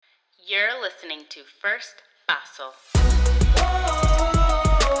You're listening to First Paso.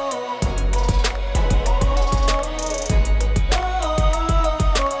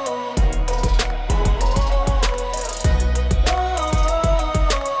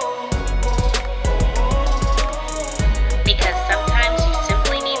 Because sometimes you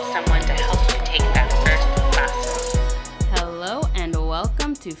simply need someone to help you take that first paso. Hello and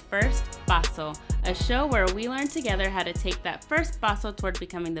welcome to First Paso, a show where we learn together how to take that first paso toward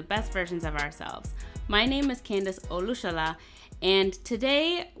becoming the best versions of ourselves. My name is Candace Olushala, and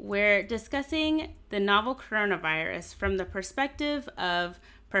today we're discussing the novel coronavirus from the perspective of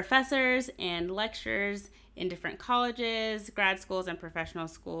professors and lecturers in different colleges, grad schools, and professional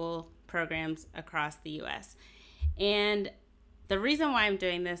school programs across the U.S. And the reason why I'm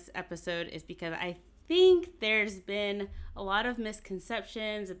doing this episode is because I think there's been a lot of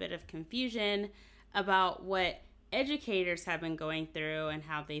misconceptions, a bit of confusion about what educators have been going through and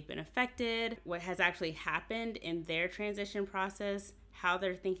how they've been affected, what has actually happened in their transition process, how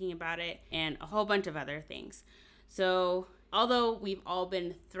they're thinking about it, and a whole bunch of other things. So, although we've all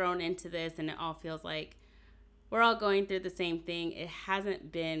been thrown into this and it all feels like we're all going through the same thing, it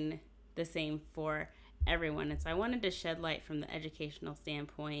hasn't been the same for everyone. And so I wanted to shed light from the educational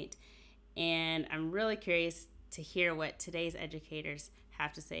standpoint. And I'm really curious to hear what today's educators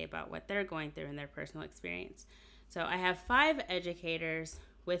have to say about what they're going through in their personal experience. So I have 5 educators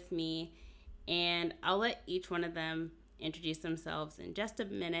with me, and I'll let each one of them introduce themselves in just a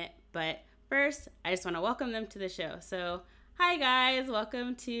minute. But first, I just want to welcome them to the show. So, hi guys,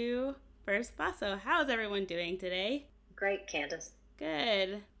 welcome to First Paso. How's everyone doing today? Great, Candace.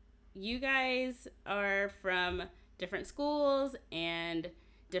 Good. You guys are from different schools and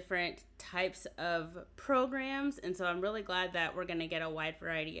different types of programs, and so I'm really glad that we're going to get a wide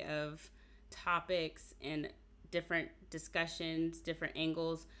variety of topics and different discussions, different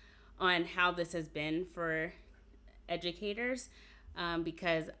angles on how this has been for educators,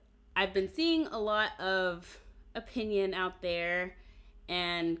 because I've been seeing a lot of opinion out there,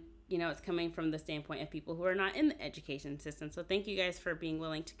 and it's coming from the standpoint of people who are not in the education system. So thank you guys for being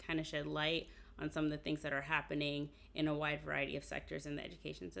willing to kind of shed light on some of the things that are happening in a wide variety of sectors in the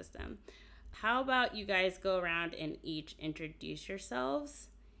education system. How about you guys go around and each introduce yourselves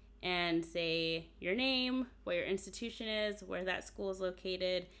and say your name, what your institution is, where that school is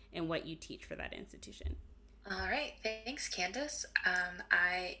located, and what you teach for that institution. All right, thanks, Candace.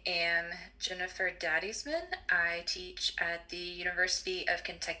 I am Jennifer Daddiesman. I teach at the University of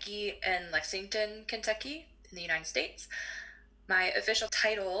Kentucky in Lexington, Kentucky, in the United States. My official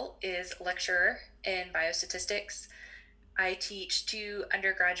title is lecturer in biostatistics. I teach 2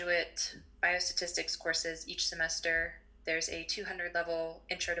 undergraduate biostatistics courses each semester. There's a 200-level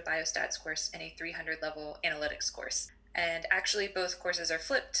Intro to Biostats course and a 300-level Analytics course. And actually, both courses are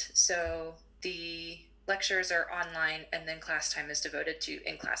flipped, so the lectures are online and then class time is devoted to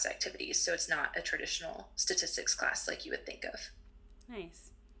in-class activities. So it's not a traditional statistics class like you would think of.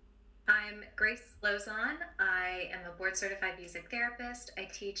 Nice. I'm Grace Lozon. I am a board-certified music therapist. I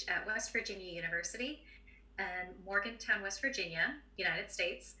teach at West Virginia University in Morgantown, West Virginia, United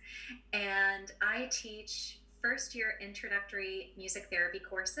States. And I teach first-year introductory music therapy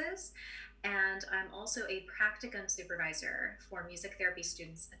courses. And I'm also a practicum supervisor for music therapy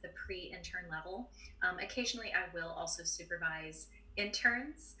students at the pre-intern level. Occasionally, I will also supervise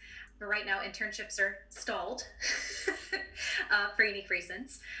interns. But right now, internships are stalled for unique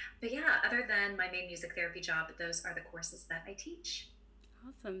reasons. But yeah, other than my main music therapy job, those are the courses that I teach.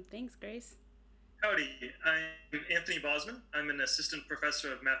 Awesome. Thanks, Grace. Howdy, I'm Anthony Bosman. I'm an assistant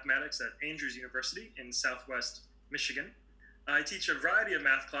professor of mathematics at Andrews University in Southwest Michigan. I teach a variety of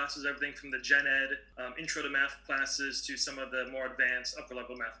math classes, everything from the gen ed, intro to math classes to some of the more advanced upper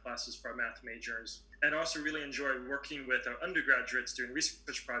level math classes for our math majors. And also really enjoy working with our undergraduates doing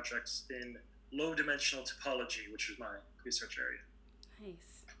research projects in low dimensional topology, which is my research area.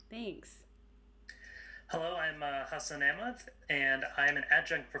 Nice. Thanks. Hello, I'm Hassan Ahmad, and I'm an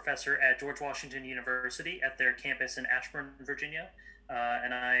adjunct professor at George Washington University at their campus in Ashburn, Virginia.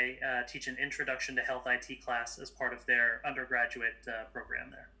 And I teach an Introduction to Health IT class as part of their undergraduate program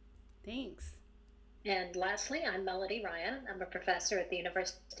there. Thanks. And lastly, I'm Melody Ryan. I'm a professor at the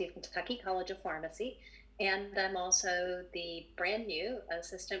University of Kentucky College of Pharmacy, and I'm also the brand new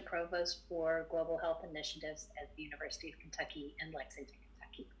assistant provost for global health initiatives at the University of Kentucky in Lexington,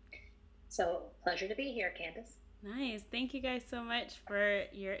 Kentucky. So, pleasure to be here, Candace. Nice. Thank you guys so much for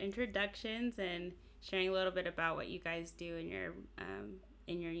your introductions and sharing a little bit about what you guys do in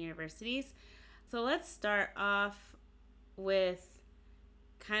your universities. So let's start off with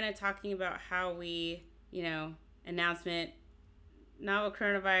kind of talking about how we, announcement novel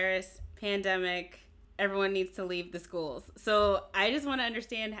coronavirus, pandemic, everyone needs to leave the schools. So I just want to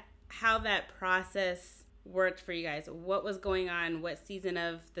understand how that process worked for you guys. What was going on? What season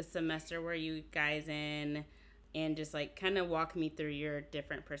of the semester were you guys in? And just like kind of walk me through your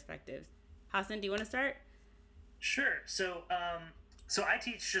different perspectives. Hassan, do you want to start? Sure. So I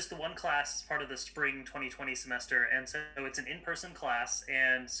teach just the one class as part of the spring 2020 semester, and so it's an in-person class,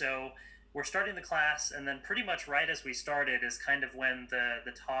 and so we're starting the class, and then pretty much right as we started is kind of when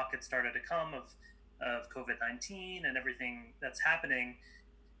the talk had started to come of COVID-19 and everything that's happening.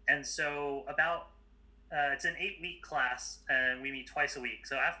 And so it's an 8-week class, and we meet twice a week.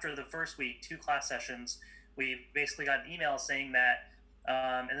 So after the first week, 2 class sessions, we basically got an email saying that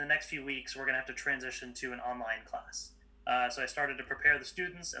in the next few weeks, we're going to have to transition to an online class. So I started to prepare the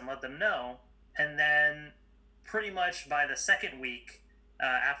students and let them know. And then pretty much by the second week,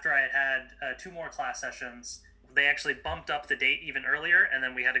 after I had 2 more class sessions, they actually bumped up the date even earlier, and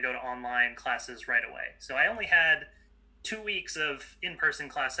then we had to go to online classes right away. So I only had 2 weeks of in-person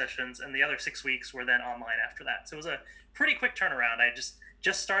class sessions, and the other 6 weeks were then online after that. So it was a pretty quick turnaround. I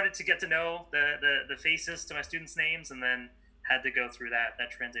just started to get to know the faces to my students' names, and then had to go through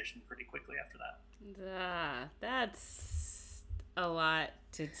that transition pretty quickly after that. That's a lot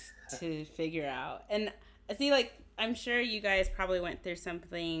to figure out. And I see, like, I'm sure you guys probably went through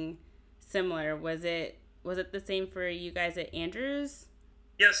something similar. Was it the same for you guys at Andrews?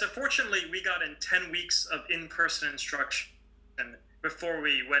 Yeah, so fortunately, we got in 10 weeks of in-person instruction before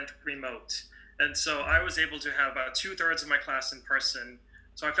we went remote. And so I was able to have about 2/3 of my class in person.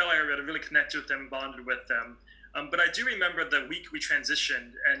 So I felt like I really connected with them, bonded with them. But I do remember the week we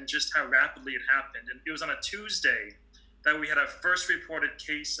transitioned and just how rapidly it happened. And it was on a Tuesday that we had our first reported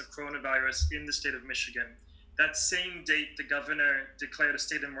case of coronavirus in the state of Michigan. That same date, the governor declared a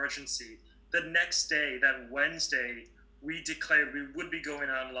state of emergency. The next day, that Wednesday, we declared we would be going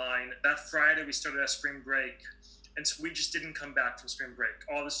online. That Friday, we started our spring break. And so we just didn't come back from spring break.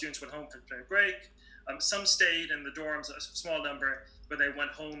 All the students went home from spring break. Some stayed in the dorms, a small number, but they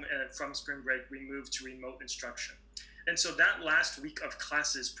went home, and from spring break, we moved to remote instruction. And so that last week of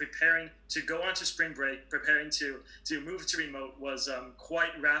classes, preparing to go on to spring break, preparing to move to remote was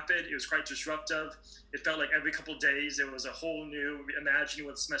quite rapid. It was quite disruptive. It felt like every couple of days there was a whole new imagining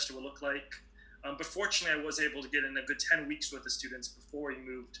what the semester would look like. But fortunately, I was able to get in a good 10 weeks with the students before we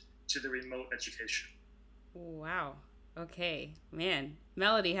moved to the remote education. Wow. Okay. Man.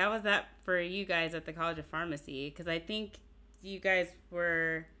 Melody, how was that for you guys at the College of Pharmacy? Because I think you guys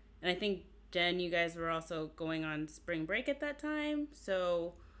were, and I think Jen, you guys were also going on spring break at that time.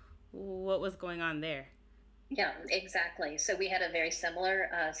 So what was going on there? Yeah, exactly. So we had a very similar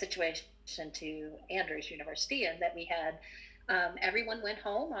situation to Andrews University, in that we had everyone went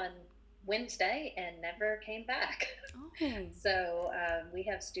home on Wednesday and never came back. Oh. So we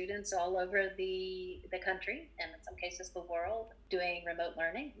have students all over the country, and in some cases the world, doing remote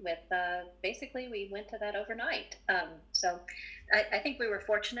learning with basically we went to that overnight. So I think we were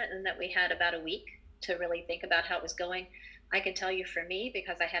fortunate in that we had about a week to really think about how it was going. I can tell you for me,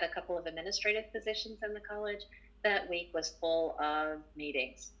 because I had a couple of administrative positions in the college, that week was full of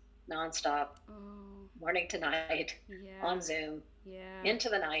meetings, nonstop, morning to night, on Zoom, into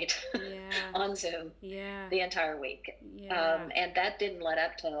the night, on Zoom, the entire week. And that didn't let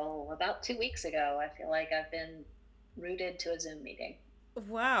up till about 2 weeks ago. I feel like I've been rooted to a Zoom meeting.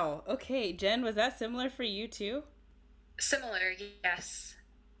 Wow. Okay. Jen, was that similar for you too? Similar, yes.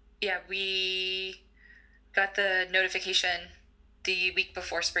 Yeah, we got the notification the week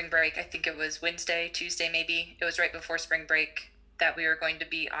before spring break. I think it was Wednesday, Tuesday maybe. It was right before spring break that we were going to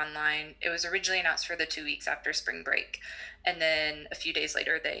be online. It was originally announced for the 2 weeks after spring break. And then a few days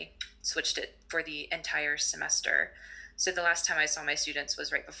later, they switched it for the entire semester. So the last time I saw my students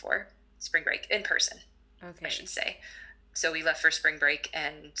was right before spring break, in person, I should say. So we left for spring break,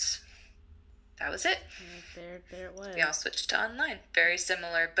 and that was it. There it was. We all switched to online. Very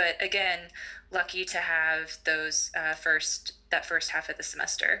similar, but again, lucky to have those that first half of the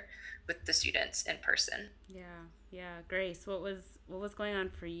semester with the students in person. Yeah. Grace, what was going on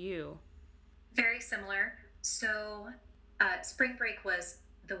for you? Very similar. So spring break was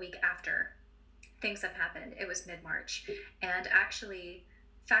the week after things have happened. It was mid-March, and actually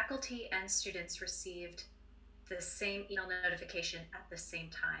faculty and students received the same email notification at the same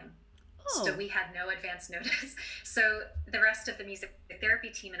time. So we had no advance notice. So the rest of the music therapy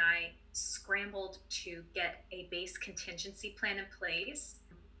team and I scrambled to get a base contingency plan in place,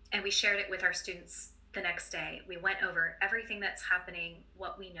 and we shared it with our students the next day. We went over everything that's happening,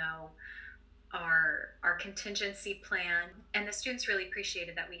 what we know, our contingency plan, and the students really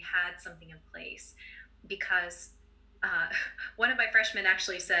appreciated that we had something in place, because one of my freshmen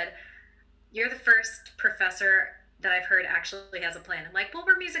actually said, "You're the first professor that I've heard actually has a plan." I'm like, "Well,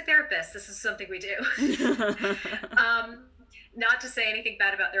 we're music therapists. This is something we do." Not to say anything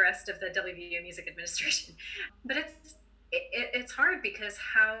bad about the rest of the WVU music administration, but it's hard because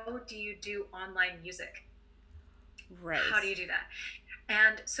how do you do online music? Right. How do you do that?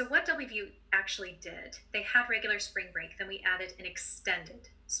 And so what WVU actually did, they had regular spring break, then we added an extended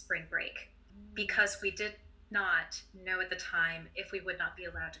spring break because we did not know at the time if we would not be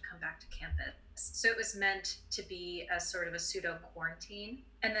allowed to come back to campus. So it was meant to be as sort of a pseudo quarantine.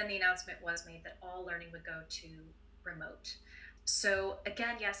 And then the announcement was made that all learning would go to remote. So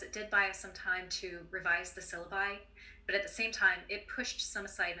again, yes, it did buy us some time to revise the syllabi, but at the same time, it pushed some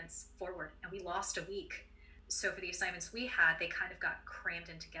assignments forward and we lost a week. So for the assignments we had, they kind of got crammed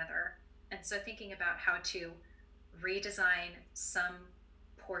in together. And so thinking about how to redesign some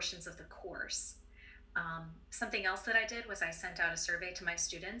portions of the course. Something else that I did was I sent out a survey to my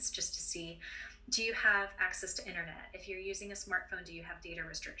students just to see, do you have access to internet? If you're using a smartphone, do you have data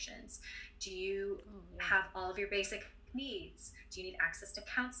restrictions? Do you have all of your basic needs? Do you need access to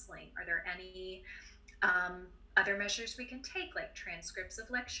counseling? Are there any other measures we can take, like transcripts of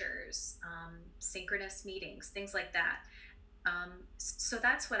lectures, synchronous meetings, things like that? So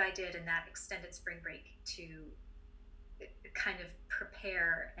that's what I did in that extended spring break to kind of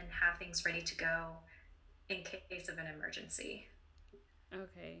prepare and have things ready to go in case of an emergency.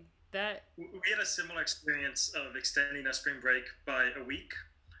 Okay. We had a similar experience of extending a spring break by a week,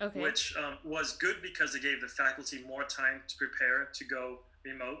 which was good because it gave the faculty more time to prepare to go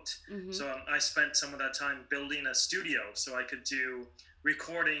remote. Mm-hmm. So I spent some of that time building a studio so I could do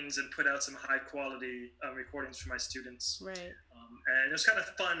recordings and put out some high quality recordings for my students. Right. And it was kind of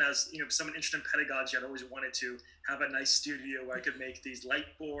fun as, someone interested in pedagogy. I'd always wanted to have a nice studio where I could make these light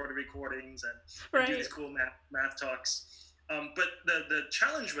board recordings and do these cool math talks. But the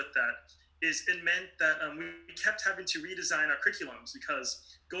challenge with that is it meant that we kept having to redesign our curriculums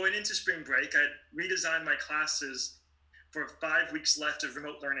because going into spring break, I'd redesigned my classes for 5 weeks left of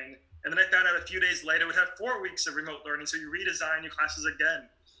remote learning. And then I found out a few days later we'd have 4 weeks of remote learning. So you redesign your classes again.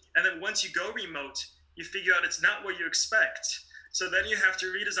 And then once you go remote, you figure out it's not what you expect. So then you have to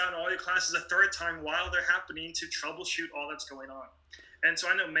redesign all your classes a third time while they're happening to troubleshoot all that's going on. And so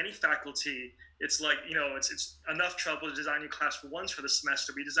I know many faculty, it's like, it's enough trouble to design your class for once for the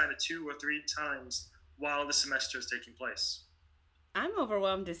semester. We design it 2 or 3 times while the semester is taking place. I'm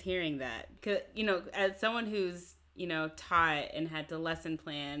overwhelmed just hearing that. Because, as someone who's, taught and had to lesson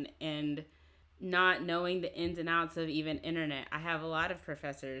plan and not knowing the ins and outs of even internet, I have a lot of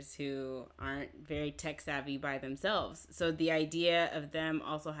professors who aren't very tech savvy by themselves. So the idea of them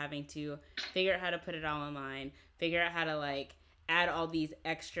also having to figure out how to put it all online, figure out how to add all these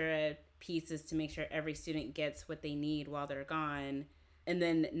extra pieces to make sure every student gets what they need while they're gone, and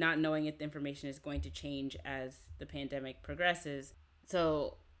then not knowing if the information is going to change as the pandemic progresses.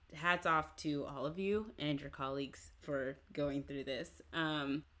 So hats off to all of you and your colleagues for going through this.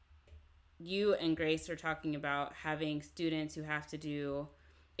 You and Grace are talking about having students who have to do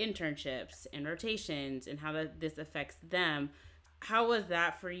internships and rotations and how this affects them. How was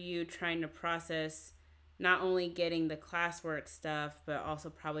that for you, trying to process not only getting the classwork stuff, but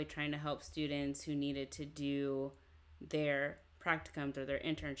also probably trying to help students who needed to do their practicums or their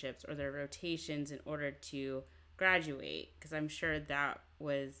internships or their rotations in order to graduate? Because I'm sure that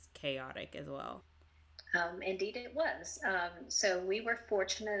was chaotic as well. Indeed it was. So we were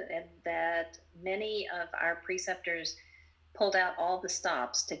fortunate in that many of our preceptors pulled out all the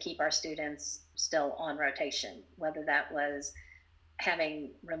stops to keep our students still on rotation, whether that was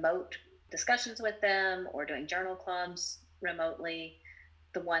having remote discussions with them or doing journal clubs remotely.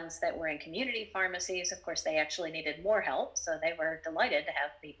 The ones that were in community pharmacies, of course, they actually needed more help. So they were delighted to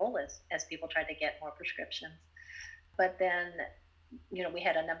have people as people tried to get more prescriptions. But then, we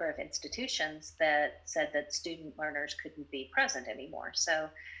had a number of institutions that said that student learners couldn't be present anymore. So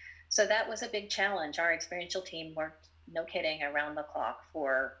that was a big challenge. Our experiential team worked, no kidding, around the clock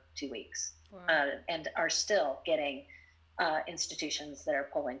for 2 weeks. Wow. And are still getting institutions that are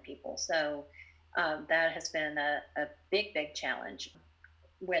pulling people. So that has been a big, big challenge.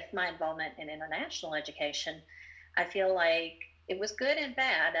 With my involvement in international education, I feel like it was good and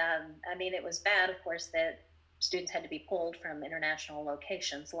bad. It was bad, of course, that students had to be pulled from international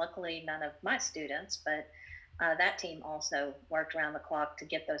locations. Luckily, none of my students, but that team also worked around the clock to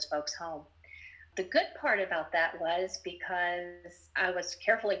get those folks home. The good part about that was because I was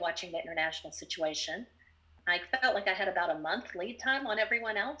carefully watching the international situation, I felt like I had about a month lead time on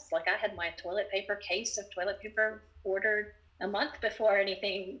everyone else. Like I had my case of toilet paper ordered a month before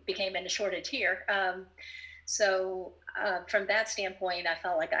anything became in a shortage here. So from that standpoint, I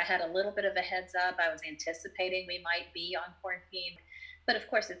felt like I had a little bit of a heads up. I was anticipating we might be on quarantine. But of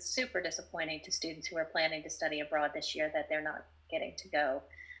course, it's super disappointing to students who are planning to study abroad this year that they're not getting to go.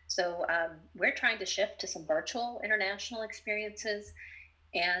 So we're trying to shift to some virtual international experiences.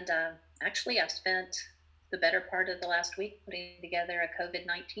 And actually, I've spent the better part of the last week putting together a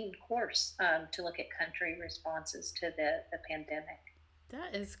COVID-19 course to look at country responses to the pandemic.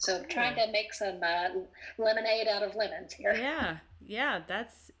 That is cool. So trying to make some lemonade out of lemons here. Yeah,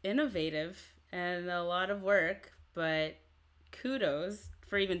 that's innovative and a lot of work, but kudos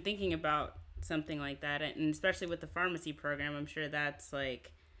for even thinking about something like that. And especially with the pharmacy program, I'm sure that's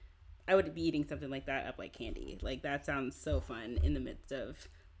like, I would be eating something like that up like candy. Like, that sounds so fun in the midst of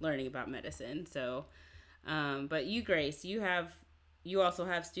learning about medicine. So, but you, Grace, you also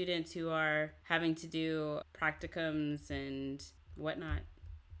have students who are having to do practicums and whatnot.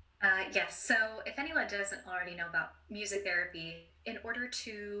 Yes. So if anyone doesn't already know about music therapy, in order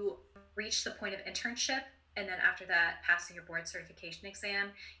to reach the point of internship, and then after that, passing your board certification exam,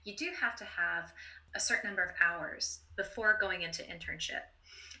 you do have to have a certain number of hours before going into internship.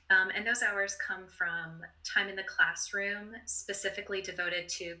 And those hours come from time in the classroom, specifically devoted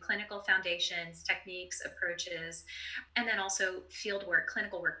to clinical foundations, techniques, approaches, and then also field work,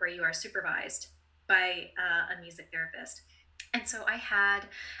 clinical work, where you are supervised by a music therapist. And so I had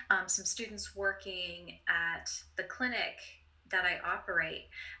some students working at the clinic that I operate,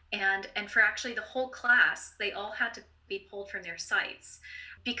 and for actually the whole class, they all had to be pulled from their sites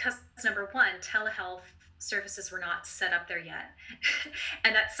because, number one, telehealth services were not set up there yet.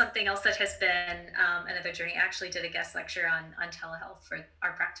 And that's something else that has been another journey. I actually did a guest lecture on telehealth for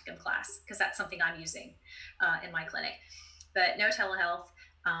our practicum class, because that's something I'm using in my clinic. But no telehealth,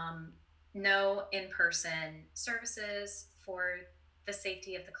 no in-person services for the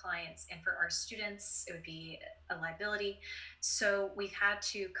safety of the clients, and for our students, it would be a liability. So we've had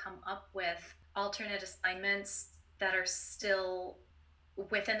to come up with alternate assignments that are still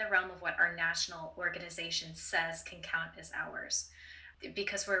within the realm of what our national organization says can count as hours,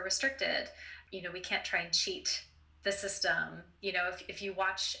 because we're restricted. We can't try and cheat the system. If you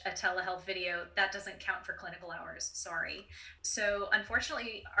watch a telehealth video, that doesn't count for clinical hours, sorry. So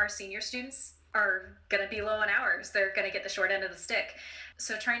unfortunately, our senior students are going to be low on hours. They're going to get the short end of the stick.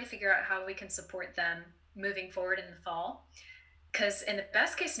 So trying to figure out how we can support them moving forward in the fall. Because in the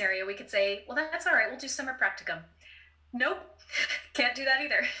best case scenario, we could say, well, that's all right, we'll do summer practicum. Nope, can't do that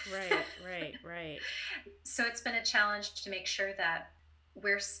either. Right. So it's been a challenge to make sure that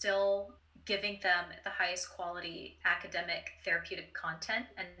we're still giving them the highest quality academic therapeutic content,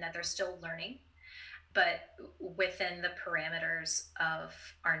 and that they're still learning, but within the parameters of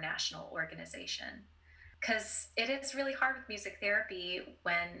our national organization. Because it is really hard with music therapy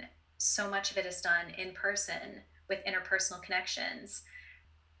when so much of it is done in person with interpersonal connections.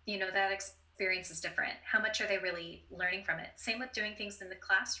 That experience is different. How much are they really learning from it? Same with doing things in the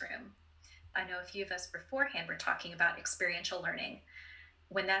classroom. I know a few of us beforehand were talking about experiential learning.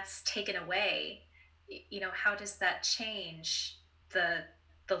 When that's taken away, how does that change the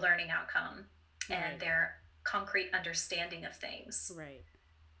learning outcome and their concrete understanding of things? Right.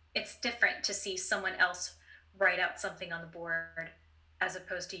 It's different to see someone else write out something on the board as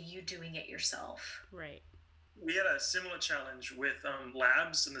opposed to you doing it yourself. Right. We had a similar challenge with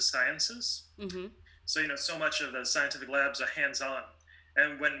labs in the sciences. Mm-hmm. So, so much of the scientific labs are hands-on.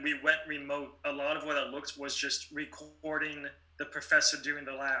 And when we went remote, a lot of what it looked was just recording the professor doing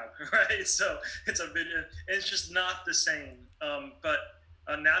the lab, right? So it's a video, it's just not the same. But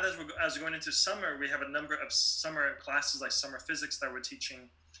now that as we're going into summer, we have a number of summer classes like summer physics that we're teaching.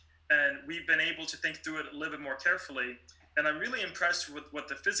 And we've been able to think through it a little bit more carefully. And I'm really impressed with what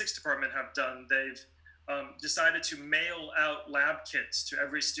the physics department have done. They've decided to mail out lab kits to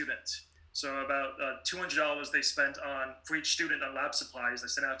every student. So about $200 they spent for each student on lab supplies they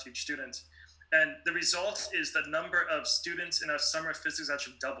sent out to each student. And the result is the number of students in our summer physics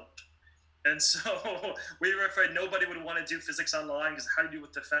actually doubled. And so we were afraid nobody would want to do physics online because how do you do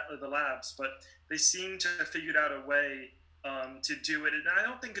with the labs? But they seem to have figured out a way to do it. And I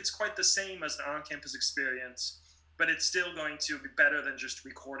don't think it's quite the same as an on-campus experience, but it's still going to be better than just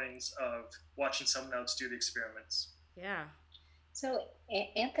recordings of watching someone else do the experiments. Yeah. So,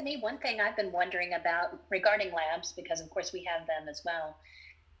 Anthony, one thing I've been wondering about regarding labs, because of course we have them as well,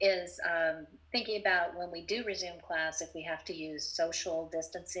 is thinking about when we do resume class, if we have to use social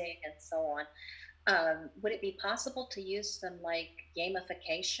distancing and so on, would it be possible to use some like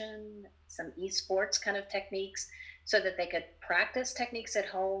gamification, some esports kind of techniques, so that they could practice techniques at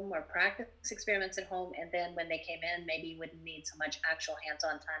home or practice experiments at home, and then when they came in, maybe wouldn't need so much actual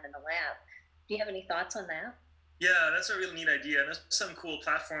hands-on time in the lab? Do you have any thoughts on that? Yeah, that's a really neat idea. And there's some cool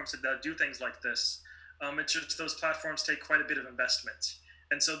platforms that do things like this. It's just those platforms take quite a bit of investment.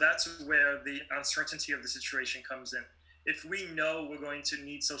 And so that's where the uncertainty of the situation comes in. If we know we're going to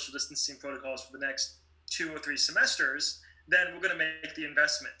need social distancing protocols for the next 2 or 3 semesters, then we're going to make the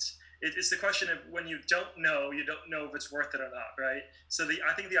investment. It's the question of when you don't know if it's worth it or not, right? So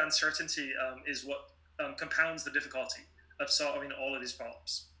I think the uncertainty is what compounds the difficulty of solving all of these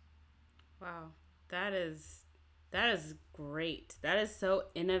problems. Wow, that is great. That is so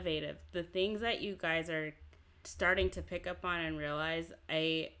innovative. The things that you guys are starting to pick up on and realize,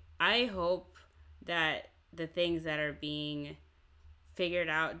 I hope that the things that are being figured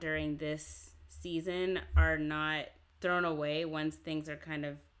out during this season are not thrown away once things are kind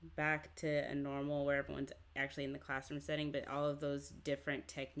of back to a normal where everyone's actually in the classroom setting, but all of those different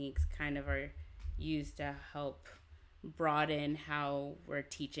techniques kind of are used to help broaden how we're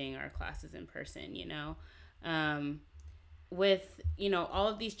teaching our classes in person, with all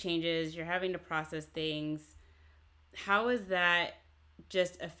of these changes, you're having to process things. How is that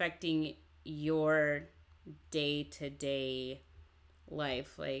just affecting your day-to-day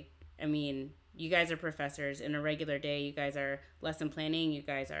life? You guys are professors. In a regular day, you guys are lesson planning, you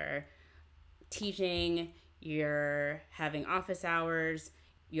guys are teaching, you're having office hours,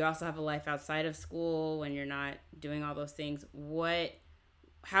 you also have a life outside of school when you're not doing all those things.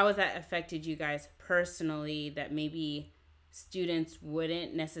 How has that affected you guys personally that maybe students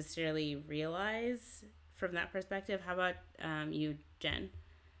wouldn't necessarily realize from that perspective? How about you, Jen?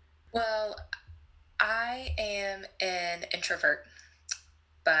 Well, I am an introvert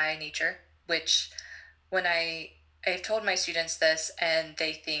by nature, which when I've told my students this and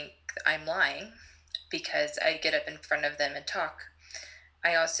they think I'm lying because I get up in front of them and talk.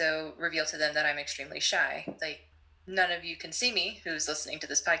 I also reveal to them that I'm extremely shy. Like, none of you can see me who's listening to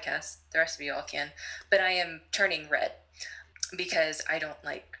this podcast. The rest of you all can. But I am turning red because I don't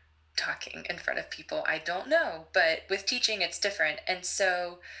like talking in front of people. I don't know. But with teaching, it's different. And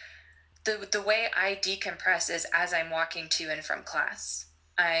so the way I decompress is as I'm walking to and from class.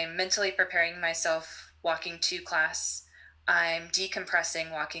 I'm mentally preparing myself walking to class. I'm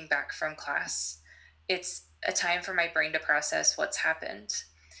decompressing walking back from class. It's a time for my brain to process what's happened.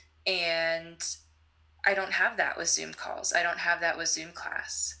 And I don't have that with Zoom calls. I don't have that with Zoom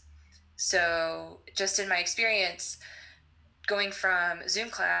class. So just in my experience, going from Zoom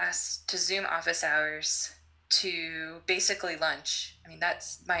class to Zoom office hours to basically lunch,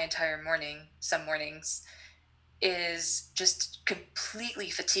 that's my entire morning, some mornings, is just completely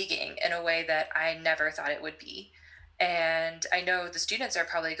fatiguing in a way that I never thought it would be. And I know the students are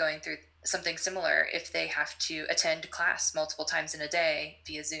probably going through something similar if they have to attend class multiple times in a day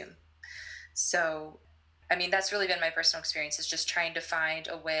via Zoom. So, that's really been my personal experience, is just trying to find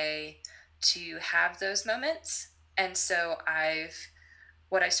a way to have those moments. And so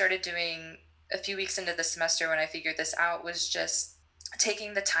what I started doing a few weeks into the semester when I figured this out was just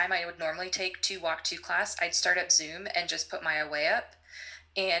taking the time I would normally take to walk to class. I'd start up Zoom and just put my away up,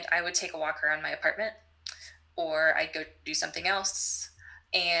 and I would take a walk around my apartment, or I'd go do something else.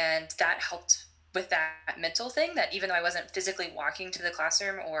 And that helped with that mental thing, that even though I wasn't physically walking to the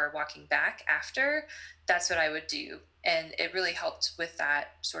classroom or walking back after, that's what I would do. And it really helped with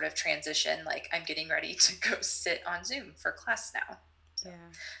that sort of transition, like I'm getting ready to go sit on Zoom for class now. So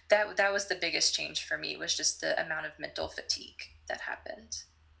that was the biggest change for me, was just the amount of mental fatigue that happened.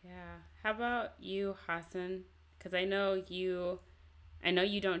 Yeah. How about you, Hassan? Because I know you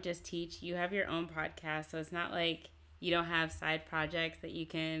don't just teach, you have your own podcast, so it's not like you don't have side projects that you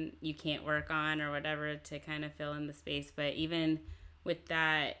can't work on or whatever to kind of fill in the space. But even with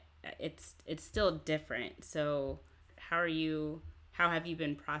that, it's still different. So how have you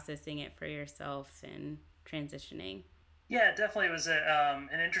been processing it for yourself and transitioning? Yeah, definitely. It was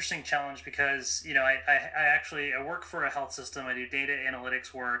an interesting challenge because, I work for a health system. I do data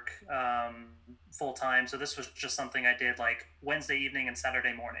analytics work full time. So this was just something I did like Wednesday evening and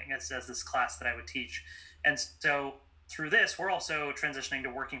Saturday morning as this class that I would teach. And so through this, we're also transitioning to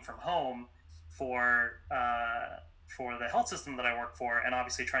working from home for the health system that I work for, and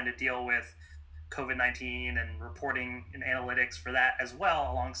obviously trying to deal with COVID-19 and reporting and analytics for that as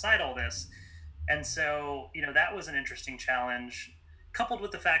well alongside all this. And so, that was an interesting challenge, coupled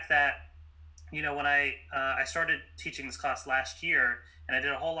with the fact that, when I started teaching this class last year, and I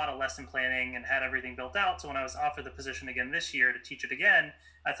did a whole lot of lesson planning and had everything built out. So when I was offered the position again this year to teach it again,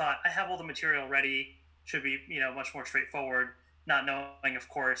 I thought I have all the material ready, should be, much more straightforward, not knowing, of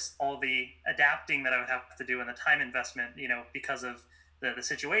course, all the adapting that I would have to do and the time investment, because of the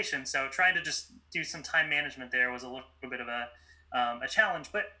situation. So trying to just do some time management there was a little bit of a a challenge.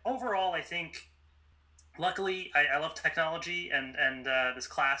 But overall, I think, luckily, I love technology, and this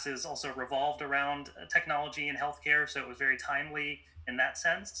class is also revolved around technology and healthcare, so it was very timely in that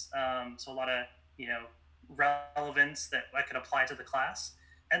sense. So a lot of, relevance that I could apply to the class.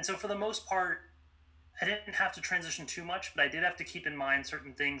 And so for the most part, I didn't have to transition too much, but I did have to keep in mind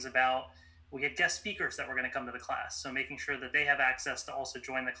certain things about, we had guest speakers that were going to come to the class. So making sure that they have access to also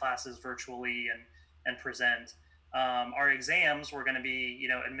join the classes virtually and present. Our exams were going to be,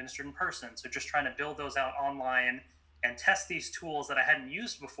 administered in person. So just trying to build those out online and test these tools that I hadn't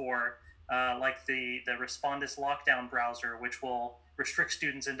used before, like the Respondus lockdown browser, which will restrict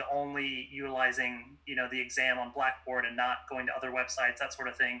students into only utilizing, the exam on Blackboard and not going to other websites, that sort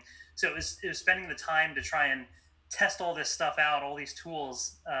of thing. So it was spending the time to try and test all this stuff out, all these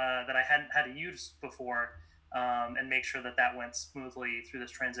tools that I hadn't had to use before, and make sure that went smoothly through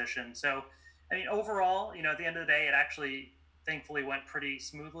this transition. So, overall, at the end of the day, it actually thankfully went pretty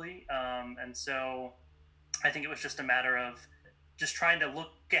smoothly. And so I think it was just a matter of just trying to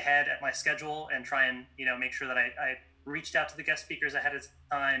look ahead at my schedule and try and, make sure that I reached out to the guest speakers ahead of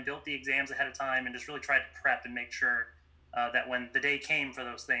time, built the exams ahead of time, and just really tried to prep and make sure that when the day came for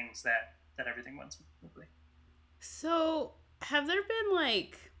those things, that everything went smoothly. So have there been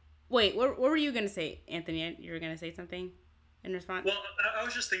wait, what were you going to say, Anthony? You were going to say something in response? Well, I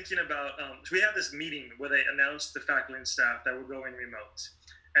was just thinking about, we had this meeting where they announced the faculty and staff that were going remote.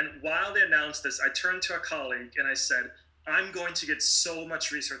 And while they announced this, I turned to a colleague and I said, I'm going to get so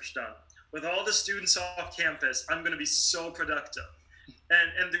much research done. With all the students off campus, I'm going to be so productive.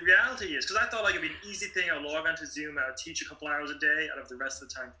 And the reality is, because I thought it'd be an easy thing, I'll log onto Zoom, I'll teach a couple hours a day, I'll have the rest of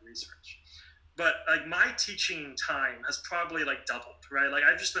the time for research. But my teaching time has probably doubled, right?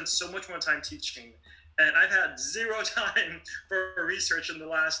 I've just spent so much more time teaching, and I've had zero time for research in the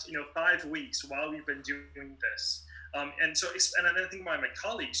last 5 weeks while we've been doing this. And then I think about my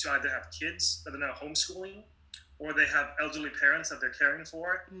colleagues who either have kids that are now homeschooling, or they have elderly parents that they're caring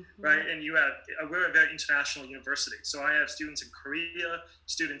for, right? And we're a very international university. So I have students in Korea,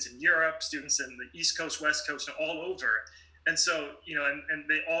 students in Europe, students in the East Coast, West Coast, and all over. And so, and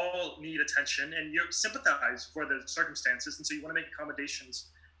they all need attention, and you sympathize for the circumstances. And so you want to make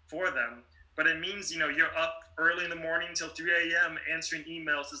accommodations for them. But it means, you're up early in the morning till 3 a.m. answering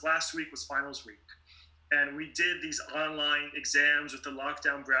emails. This last week was finals week. And we did these online exams with the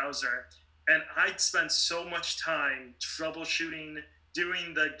lockdown browser. And I'd spent so much time troubleshooting,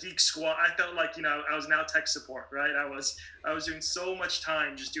 doing the Geek Squad. I felt like, I was now tech support, right? I was doing so much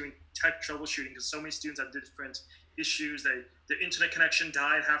time just doing tech troubleshooting because so many students had different issues. Their internet connection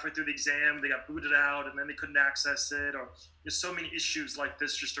died halfway through the exam. They got booted out and then they couldn't access it. Or there's so many issues like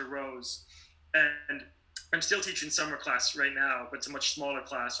this just arose. And I'm still teaching summer class right now, but it's a much smaller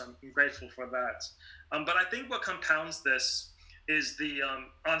class. So I'm grateful for that. But I think what compounds this is the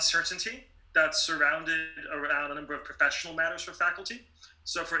uncertainty that's surrounded around a number of professional matters for faculty.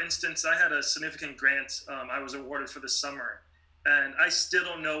 So for instance, I had a significant grant I was awarded for this summer, and I still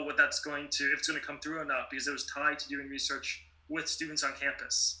don't know if it's going to come through or not, because it was tied to doing research with students on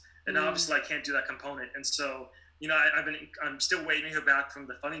campus. And obviously I can't do that component. And so, I'm still waiting to hear back from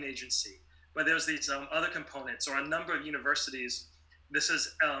the funding agency, but there's these other components, or a number of universities. This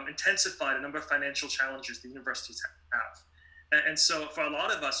has intensified a number of financial challenges the universities have. And so for a lot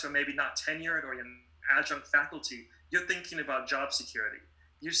of us who are maybe not tenured or in adjunct faculty, you're thinking about job security.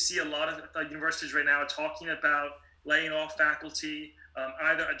 You see a lot of universities right now talking about laying off faculty,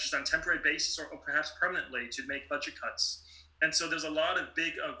 either just on a temporary basis or perhaps permanently, to make budget cuts. And so there's a lot of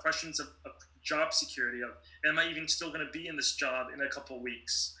big questions of job security, of am I even still going to be in this job in a couple of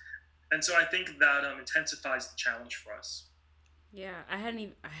weeks? And so I think that intensifies the challenge for us. Yeah, I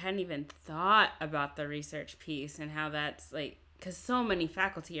hadn't even thought about the research piece and how that's because so many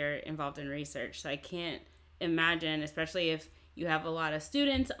faculty are involved in research. So I can't imagine, especially if you have a lot of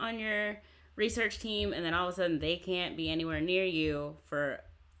students on your research team and then all of a sudden they can't be anywhere near you for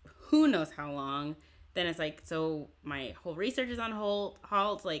who knows how long. Then it's so my whole research is on halt.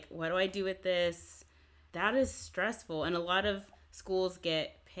 What do I do with this? That is stressful. And a lot of schools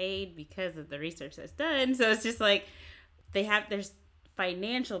get paid because of the research that's done. So it's just there's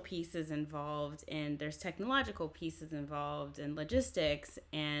financial pieces involved, and there's technological pieces involved, and logistics,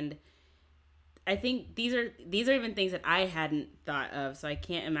 and I think these are even things that I hadn't thought of. So I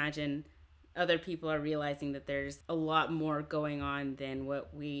can't imagine other people are realizing that there's a lot more going on than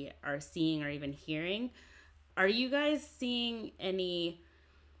what we are seeing or even hearing. Are you guys seeing any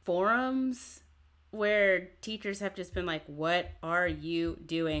forums where teachers have just been what are you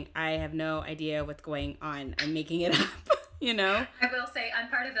doing? I have no idea what's going on. I'm making it up. You know? I will say I'm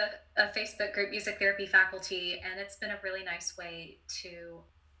part of a Facebook group, Music Therapy Faculty, and it's been a really nice way to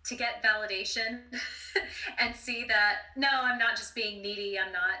get validation and see that, no, I'm not just being needy.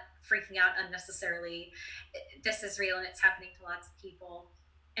 I'm not freaking out unnecessarily. This is real and it's happening to lots of people.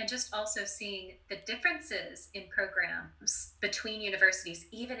 And just also seeing the differences in programs between universities,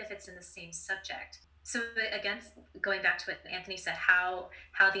 even if it's in the same subject. So again, going back to what Anthony said, how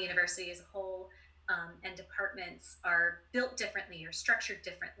the university as a whole and departments are built differently or structured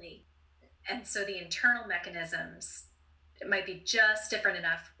differently. And so the internal mechanisms, it might be just different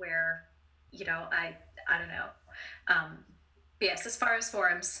enough where, I don't know. Yes, as far as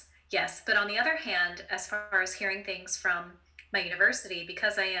forums, yes. But on the other hand, as far as hearing things from my university,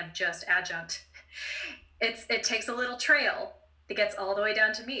 because I am just adjunct, it takes a little trail that gets all the way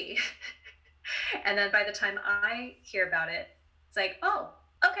down to me. And then by the time I hear about it, it's like, oh,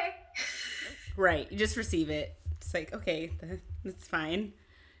 okay. Right. You just receive it. It's like, okay, that's fine.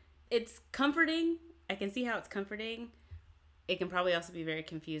 It's comforting. I can see how it's comforting. It can probably also be very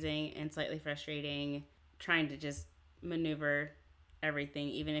confusing and slightly frustrating trying to just maneuver everything,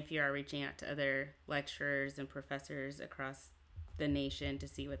 even if you are reaching out to other lecturers and professors across the nation to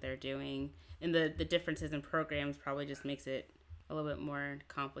see what they're doing. And the differences in programs probably just makes it a little bit more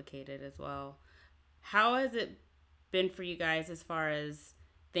complicated as well. How has it been for you guys as far as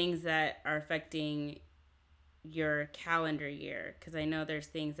things that are affecting your calendar year? Because I know there's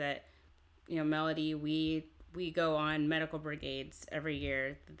things that, Melody, we go on medical brigades every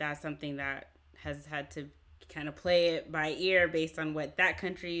year. That's something that has had to kind of play it by ear based on what that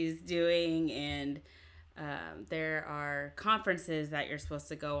country is doing. And there are conferences that you're supposed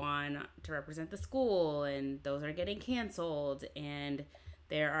to go on to represent the school, and those are getting canceled. And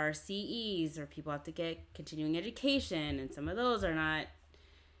there are CEs, or people have to get continuing education, and some of those are not,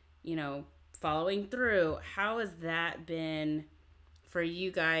 following through. How has that been for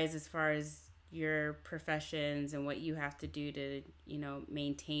you guys as far as your professions and what you have to do to,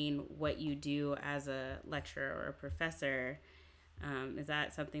 maintain what you do as a lecturer or a professor? Is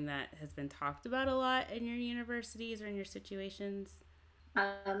that something that has been talked about a lot in your universities or in your situations?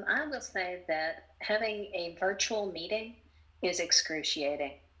 I will say that having a virtual meeting is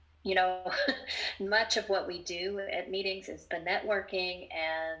excruciating. Much of what we do at meetings is the networking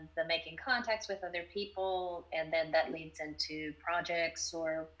and the making contacts with other people, and then that leads into projects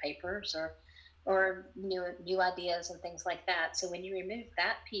or papers or new ideas and things like that. So when you remove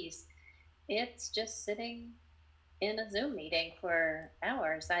that piece, it's just sitting in a Zoom meeting for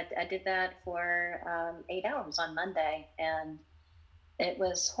hours. I did that for 8 hours on Monday, and it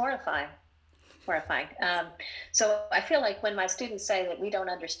was horrifying. So I feel like when my students say that we don't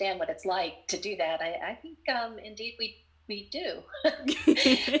understand what it's like to do that, I think indeed we do.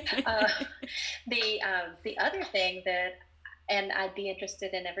 The other thing that, and I'd be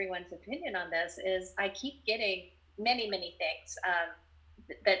interested in everyone's opinion on this, is I keep getting many things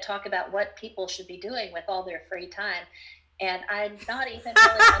that talk about what people should be doing with all their free time. And I'm not even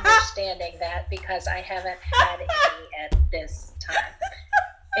really understanding that, because I haven't had any at this time.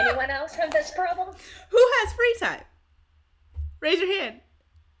 Anyone else have this problem? Who has free time? Raise your hand.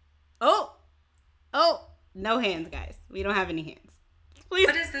 Oh, no hands, guys. We don't have any hands. Please.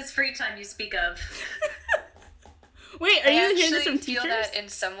 What is this free time you speak of? Wait, are you hearing this from teachers? I actually feel that in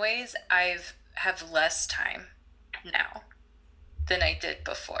some ways I have less time now than I did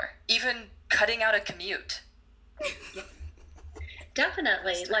before. Even cutting out a commute.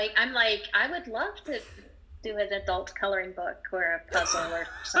 Definitely. I would love to do an adult coloring book or a puzzle or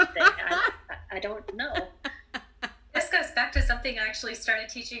something. I don't know. This goes back to something I actually started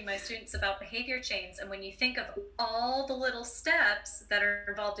teaching my students about behavior chains. And when you think of all the little steps that are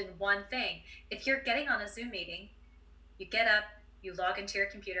involved in one thing, if you're getting on a Zoom meeting, you get up, you log into your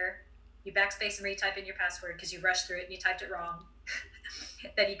computer, you backspace and retype in your password because you rushed through it and you typed it wrong.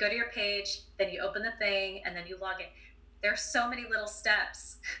 Then you go to your page, then you open the thing, and then you log in. There are so many little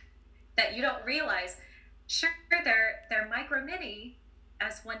steps that you don't realize. Sure, they're micro mini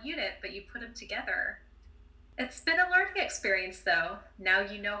as one unit, but you put them together. It's been a learning experience, though. Now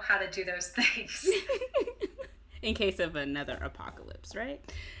you know how to do those things. In case of another apocalypse, right?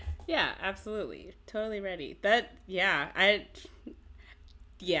 Yeah, absolutely. Totally ready. I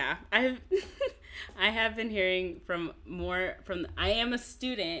have been hearing I am a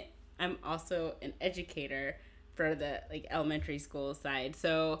student. I'm also an educator for the elementary school side.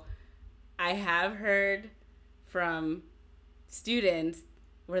 So I have heard from students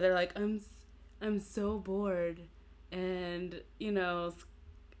where they're like, I'm so bored, and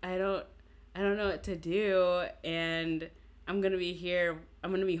I don't know what to do, and I'm gonna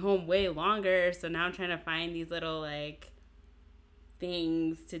be home way longer, so now I'm trying to find these little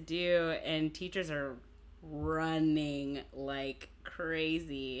things to do, and teachers are running like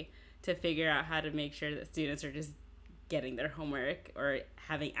crazy to figure out how to make sure that students are just getting their homework or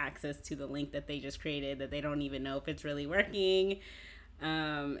having access to the link that they just created that they don't even know if it's really working.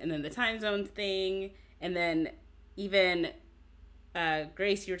 And then the time zones thing. And then even,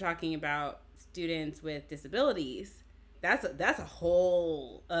 Grace, you were talking about students with disabilities. That's a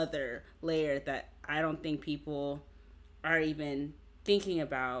whole other layer that I don't think people are even thinking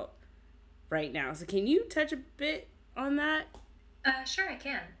about right now. So can you touch a bit on that? Sure, I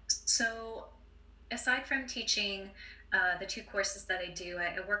can. So aside from teaching the two courses that I do,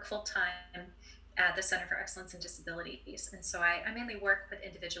 I work full time at the Center for Excellence in Disabilities. And so I mainly work with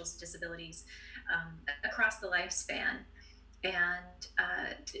individuals with disabilities across the lifespan.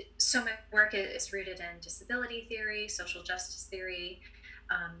 And so my work is rooted in disability theory, social justice theory,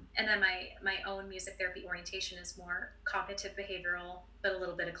 and then my own music therapy orientation is more cognitive behavioral, but a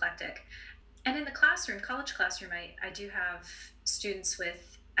little bit eclectic. And in the classroom, college classroom, I do have students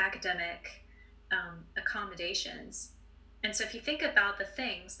with academic accommodations. And so if you think about the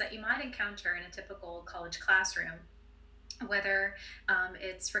things that you might encounter in a typical college classroom, whether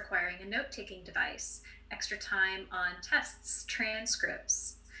it's requiring a note-taking device, extra time on tests,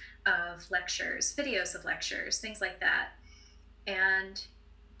 transcripts of lectures, videos of lectures, things like that, and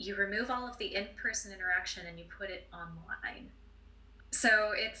you remove all of the in-person interaction and you put it online.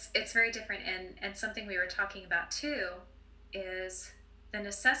 So it's very different. And something we were talking about too is the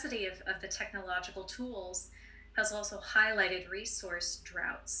necessity of the technological tools has also highlighted resource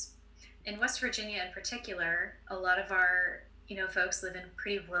droughts. In West Virginia in particular, a lot of our folks live in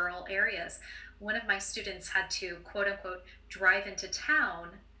pretty rural areas. One of my students had to, quote unquote, drive into town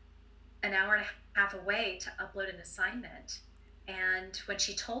an hour and a half away to upload an assignment. And when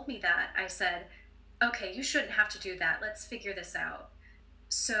she told me that, I said, okay, you shouldn't have to do that. Let's figure this out.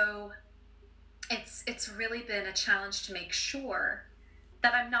 So it's really been a challenge to make sure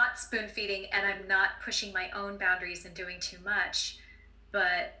that I'm not spoon feeding and I'm not pushing my own boundaries and doing too much,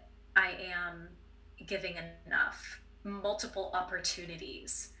 but I am giving enough, multiple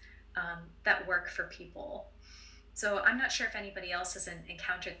opportunities that work for people. So I'm not sure if anybody else has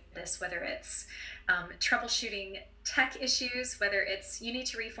encountered this, whether it's troubleshooting tech issues, whether it's you need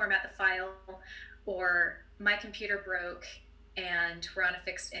to reformat the file, or my computer broke and we're on a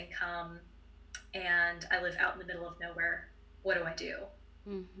fixed income and I live out in the middle of nowhere. What do I do?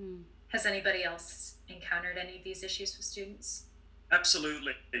 Mm-hmm. Has anybody else encountered any of these issues with students?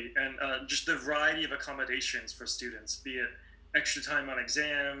 Absolutely. And just the variety of accommodations for students, be it extra time on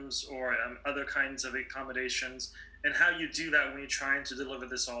exams or other kinds of accommodations, and how you do that when you're trying to deliver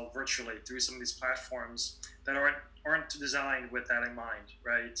this all virtually through some of these platforms that aren't designed with that in mind,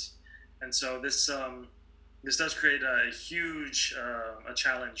 right? And so this does create a huge a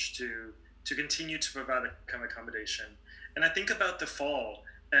challenge to continue to provide that kind of accommodation. And I think about the fall,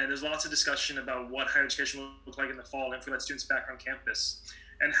 and there's lots of discussion about what higher education will look like in the fall and if we let students back on campus.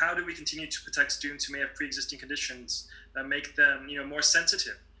 And how do we continue to protect students who may have pre-existing conditions that make them, more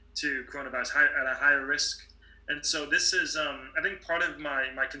sensitive to coronavirus, at a higher risk? And so this is, I think part of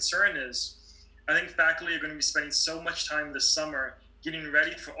my concern is, I think faculty are going to be spending so much time this summer getting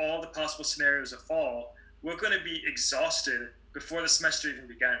ready for all the possible scenarios of fall. We're going to be exhausted before the semester even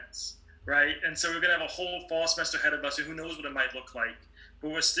begins, right? And so we're going to have a whole fall semester ahead of us, and who knows what it might look like. But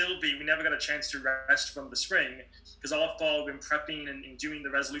we never got a chance to rest from the spring, because all fall we've been prepping and doing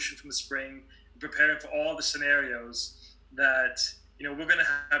the resolution from the spring, preparing for all the scenarios that, we're going to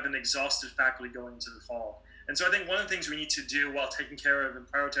have an exhausted faculty going into the fall. And so I think one of the things we need to do while taking care of and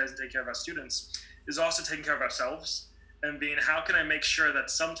prioritizing taking care of our students is also taking care of ourselves and being, how can I make sure that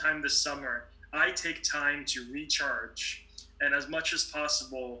sometime this summer I take time to recharge and as much as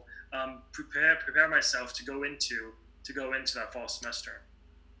possible prepare myself to go into that fall semester.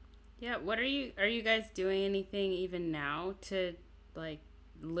 Yeah, are you guys doing anything even now to like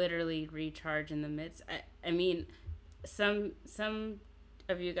literally recharge in the midst? I mean, some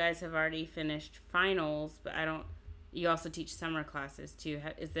of you guys have already finished finals, but you also teach summer classes too.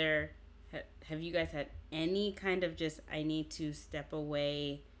 Have you guys had any kind of just, I need to step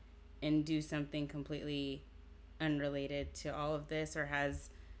away and do something completely unrelated to all of this, or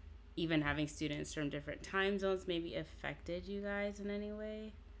has even having students from different time zones maybe affected you guys in any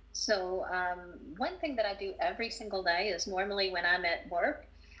way? So one thing that I do every single day is, normally when I'm at work,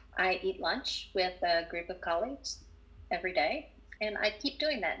 I eat lunch with a group of colleagues every day. And I keep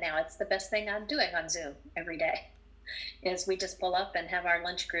doing that now. It's the best thing I'm doing on Zoom every day, is we just pull up and have our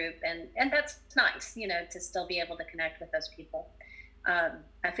lunch group. And that's nice, to still be able to connect with those people.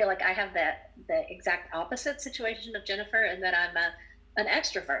 I feel like I have the exact opposite situation of Jennifer, in that I'm an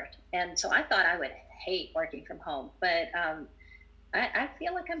extrovert, and so I thought I would hate working from home, but I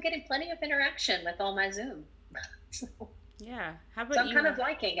feel like I'm getting plenty of interaction with all my Zoom. So Yeah. How about I'm you? kind of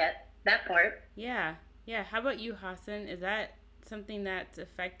liking it, that part. Yeah. Yeah. How about you, Hassan? Is that something that's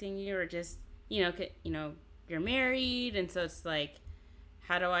affecting you, or just, you're married, and so it's like,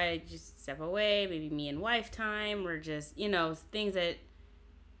 how do I just step away? Maybe me and wife time, or just, things that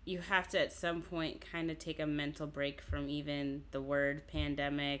you have to at some point kind of take a mental break from even the word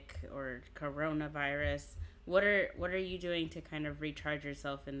pandemic or coronavirus. What are you doing to kind of recharge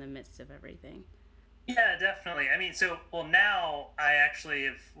yourself in the midst of everything? Yeah, definitely. I mean, now I actually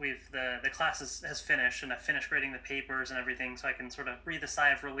the class has finished, and I've finished grading the papers and everything, so I can sort of breathe a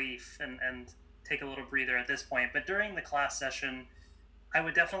sigh of relief and take a little breather at this point. But during the class session, I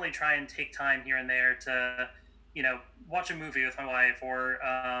would definitely try and take time here and there to, watch a movie with my wife, or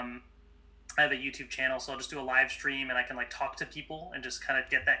I have a YouTube channel, so I'll just do a live stream and I can like talk to people and just kind of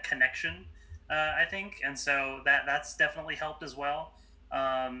get that connection, I think. And so that's definitely helped as well.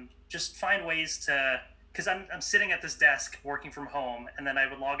 Just find ways to, because I'm sitting at this desk working from home, and then I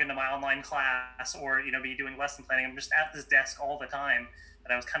would log into my online class, or be doing lesson planning. I'm just at this desk all the time,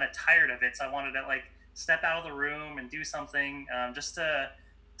 and I was kind of tired of it, so I wanted to like step out of the room and do something, just to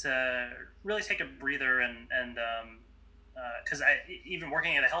really take a breather, and because even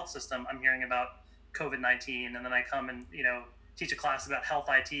working in a health system, I'm hearing about COVID-19, and then I come and teach a class about health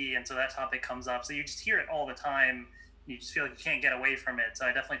IT, and so that topic comes up, so you just hear it all the time. You just feel like you can't get away from it. So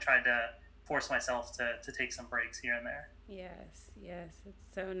I definitely tried to force myself to take some breaks here and there. Yes, it's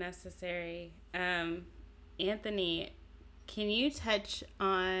so necessary. Anthony, can you touch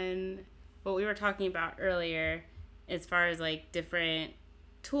on what we were talking about earlier as far as like different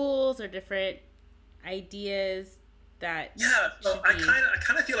tools or different ideas that I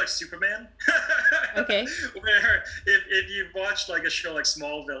kind of feel like Superman. Okay. Where if you watch like a show like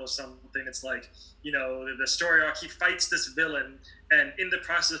Smallville or something, it's like, the story arc, he fights this villain, and in the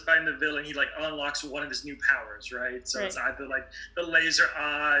process of fighting the villain, he like unlocks one of his new powers, right? So It's either like the laser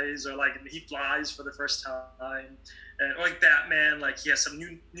eyes, or like he flies for the first time, and or like Batman, like he has some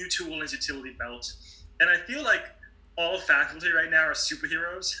new tool in his utility belt. And I feel like all faculty right now are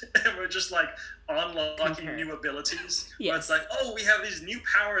superheroes, and we're just like unlocking new abilities. Yes. Where it's like, oh, we have these new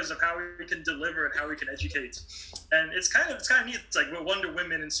powers of how we can deliver and how we can educate, and it's kind of neat. It's like we're Wonder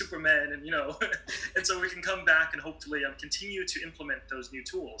Women and Superman, and and so we can come back and hopefully continue to implement those new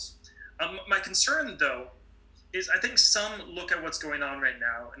tools. My concern though is I think some look at what's going on right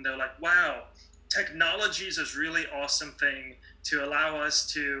now and they're like, wow, technology is this really awesome thing to allow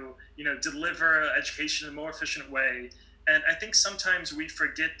us to, deliver education in a more efficient way. And I think sometimes we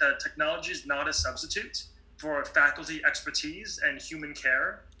forget that technology is not a substitute for faculty expertise and human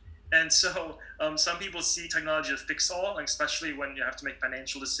care. And so some people see technology as fix all, especially when you have to make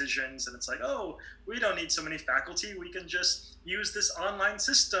financial decisions. And it's like, oh, we don't need so many faculty. We can just use this online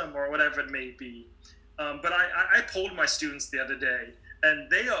system or whatever it may be. But I polled my students the other day, and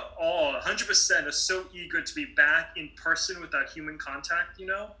they are all 100% are so eager to be back in person with that human contact,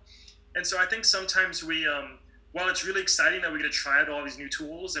 And so I think sometimes we, while it's really exciting that we get to try out all these new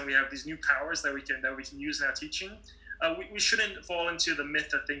tools and we have these new powers that we can use in our teaching, we shouldn't fall into the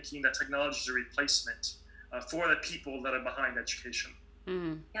myth of thinking that technology is a replacement for the people that are behind education.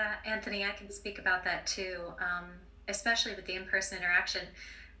 Mm-hmm. Yeah, Anthony, I can speak about that too, especially with the in-person interaction.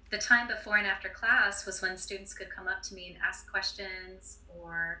 The time before and after class was when students could come up to me and ask questions,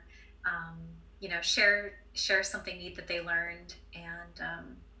 or share something neat that they learned, and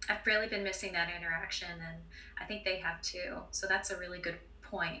I've really been missing that interaction, and I think they have too. So that's a really good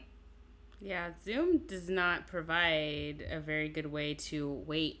point. Yeah, Zoom does not provide a very good way to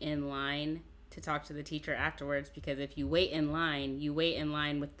wait in line to talk to the teacher afterwards, because if you wait in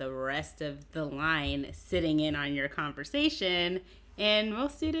line with the rest of the line sitting in on your conversation, and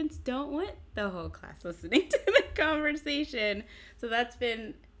most students don't want the whole class listening to the conversation. So that's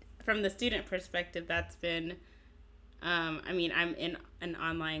been, from the student perspective, that's been, I'm in an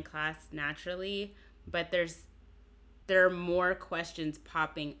online class naturally, but there are more questions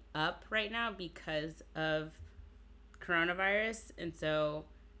popping up right now because of coronavirus. And so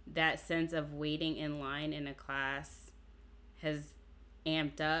that sense of waiting in line in a class has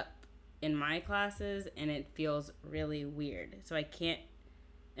amped up in my classes, and it feels really weird. So I can't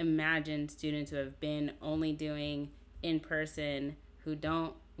imagine students who have been only doing in person, who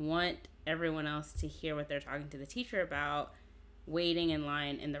don't want everyone else to hear what they're talking to the teacher about, waiting in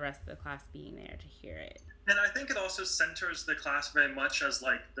line and the rest of the class being there to hear it. And I think it also centers the class very much as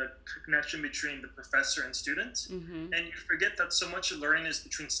like the connection between the professor and student. Mm-hmm. And you forget that so much of learning is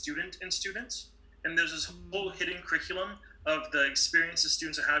between student and student. And there's this whole hidden curriculum of the experiences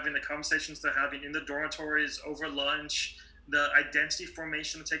students are having, the conversations they're having in the dormitories, over lunch, the identity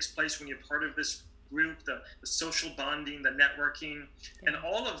formation that takes place when you're part of this group, the social bonding, the networking, and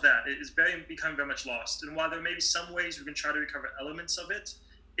all of that is become very much lost. And while there may be some ways we can try to recover elements of it,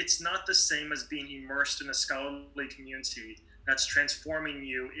 it's not the same as being immersed in a scholarly community that's transforming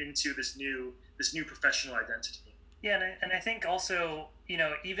you into this new professional identity. Yeah, and I think also,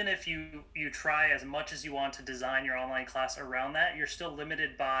 even if you try as much as you want to design your online class around that, you're still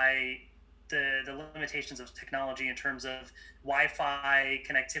limited by the limitations of technology in terms of Wi-Fi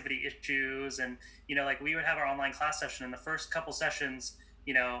connectivity issues. And, like we would have our online class session, in the first couple sessions,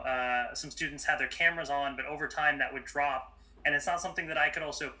 some students had their cameras on, but over time that would drop. And it's not something that I could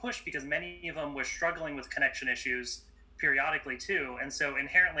also push because many of them were struggling with connection issues periodically too. And so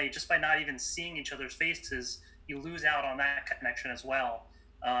inherently, just by not even seeing each other's faces, you lose out on that connection as well.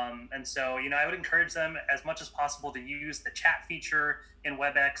 And so, I would encourage them as much as possible to use the chat feature in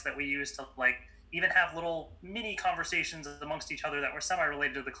WebEx that we use to even have little mini conversations amongst each other that were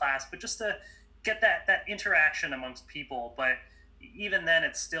semi-related to the class, but just to get that interaction amongst people. But even then,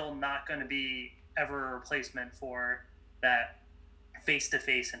 it's still not going to be ever a replacement for that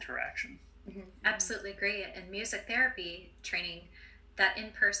face-to-face interaction. Mm-hmm. Absolutely agree. And music therapy training, that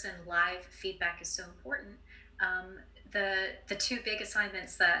in-person live feedback is so important. The two big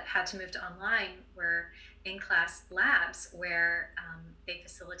assignments that had to move to online were in-class labs where they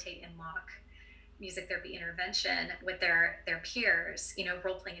facilitate and mock music therapy intervention with their peers,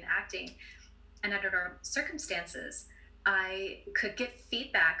 role-playing and acting. And under normal circumstances, I could get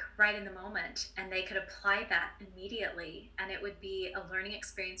feedback right in the moment and they could apply that immediately. And it would be a learning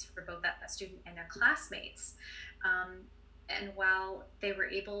experience for both that student and their classmates. And while they were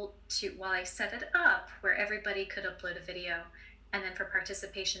able to, while I set it up where everybody could upload a video, and then for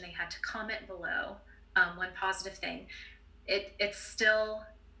participation, they had to comment below one positive thing, it's still,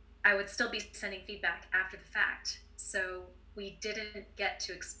 I would still be sending feedback after the fact. So we didn't get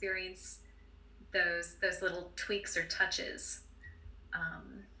to experience those little tweaks or touches.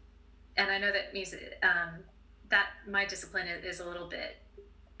 And I know that music, that my discipline is a little bit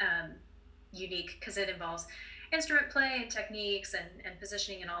unique because it involves instrument play and techniques and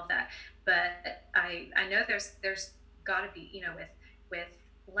positioning and all of that. But I know there's got to be, with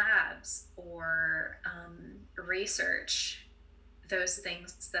labs or research, those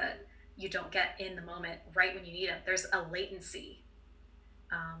things that you don't get in the moment right when you need them. There's a latency.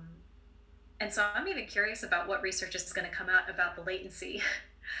 And so I'm even curious about what research is going to come out about the latency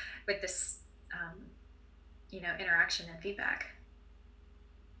with this, interaction and feedback.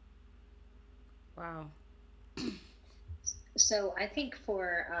 Wow. So I think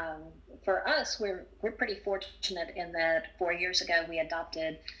for us, we're pretty fortunate in that 4 years ago we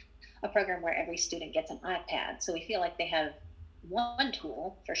adopted a program where every student gets an iPad. So we feel like they have one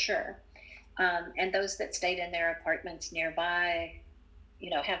tool for sure, and those that stayed in their apartments nearby,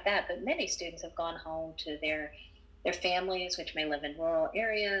 have that. But many students have gone home to their families, which may live in rural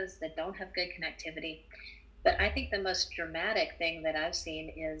areas that don't have good connectivity. But I think the most dramatic thing that I've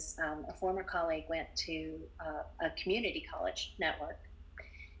seen is a former colleague went to a community college network.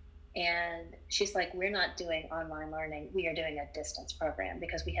 And she's like, we're not doing online learning. We are doing a distance program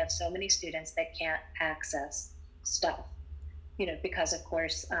because we have so many students that can't access stuff, because of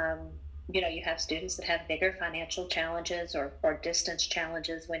course, you have students that have bigger financial challenges or distance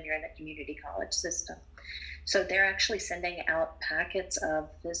challenges when you're in a community college system. So they're actually sending out packets of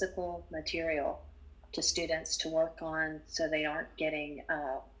physical material to students to work on so they aren't getting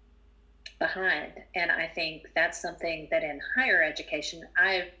behind. And I think that's something that in higher education,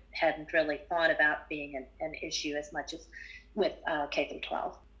 I hadn't really thought about being an issue as much as with K through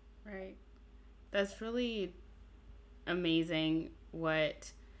 12. Right. That's really amazing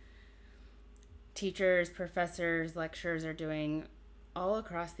what teachers, professors, lecturers are doing all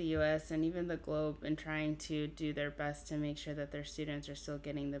across the U.S. and even the globe in trying to do their best to make sure that their students are still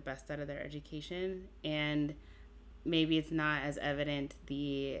getting the best out of their education. And maybe it's not as evident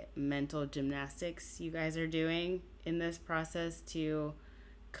the mental gymnastics you guys are doing in this process to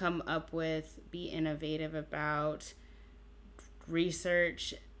come up with, be innovative about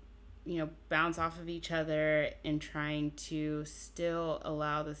research, bounce off of each other and trying to still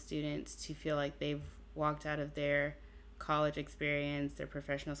allow the students to feel like they've walked out of their college experience, their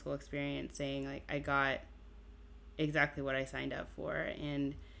professional school experience, saying like, I got exactly what I signed up for.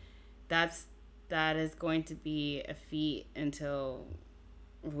 And that is going to be a feat until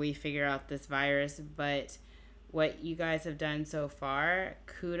we figure out this virus. But what you guys have done so far,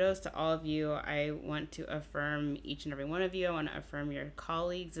 kudos to all of you. I want to affirm each and every one of you. I want to affirm your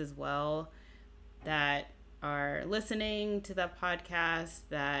colleagues as well, that are listening to the podcast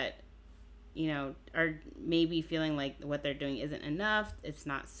that, are maybe feeling like what they're doing isn't enough, it's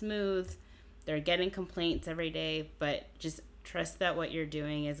not smooth, they're getting complaints every day, but just trust that what you're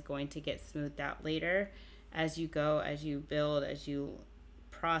doing is going to get smoothed out later as you go, as you build, as you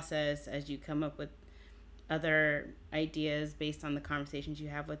process, as you come up with other ideas based on the conversations you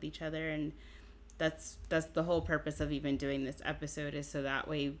have with each other. And that's the whole purpose of even doing this episode, is so that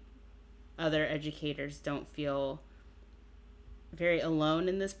way other educators don't feel very alone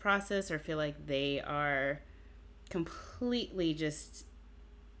in this process or feel like they are completely just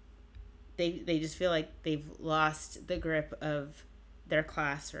they just feel like they've lost the grip of their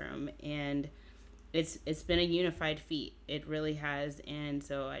classroom. And it's been a unified feat. It really has. And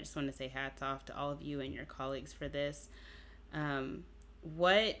so I just want to say hats off to all of you and your colleagues for this.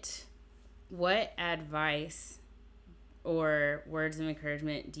 What advice or words of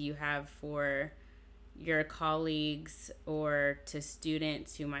encouragement do you have for your colleagues or to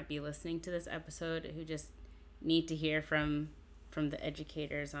students who might be listening to this episode who just need to hear from the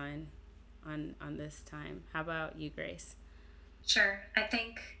educators on this time? How about you, Grace? Sure. I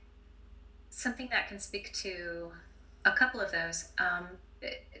think something that can speak to a couple of those,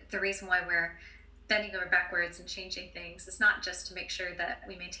 the reason why we're bending over backwards and changing things is not just to make sure that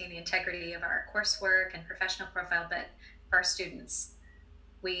we maintain the integrity of our coursework and professional profile, but for our students.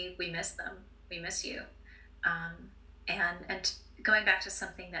 We miss them. We miss you. And going back to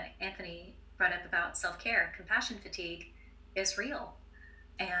something that Anthony brought up about self-care, compassion fatigue is real.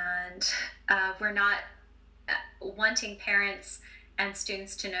 And we're not wanting parents and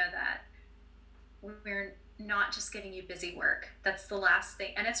students to know that. We're not just giving you busy work. That's the last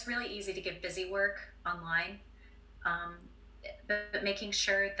thing. And it's really easy to give busy work online, but making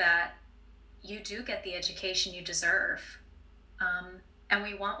sure that you do get the education you deserve. And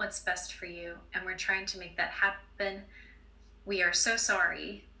we want what's best for you, and we're trying to make that happen. We are so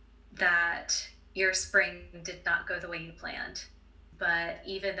sorry that your spring did not go the way you planned. But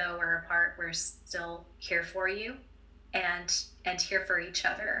even though we're apart, we're still here for you and here for each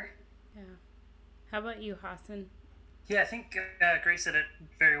other. Yeah. How about you, Hassan? Yeah, I think Grace said it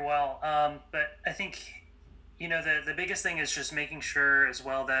very well. But I think, the biggest thing is just making sure as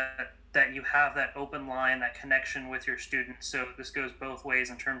well that you have that open line, that connection with your students. So this goes both ways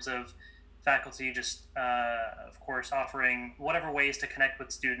in terms of faculty, just of course offering whatever ways to connect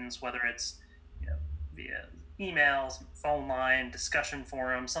with students, whether it's via emails, phone line, discussion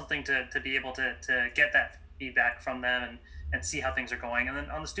forums, something to be able to get that feedback from them and see how things are going. And then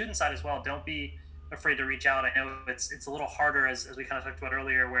on the student side as well, don't be afraid to reach out. I know it's a little harder as we kind of talked about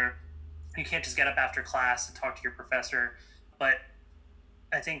earlier, where you can't just get up after class and talk to your professor, but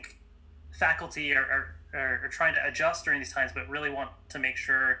I think faculty are trying to adjust during these times, but really want to make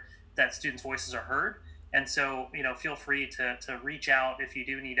sure that students' voices are heard. And so, feel free to reach out if you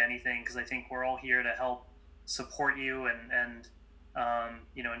do need anything, because I think we're all here to help support you and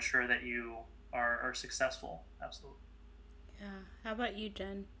ensure that you are successful. Absolutely. Yeah. How about you,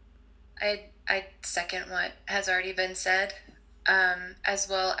 Jen? I second what has already been said, as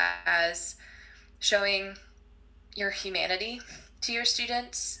well as showing your humanity to your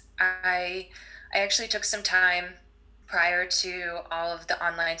students. I actually took some time prior to all of the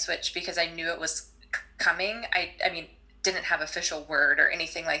online switch because I knew it was coming. I mean, didn't have official word or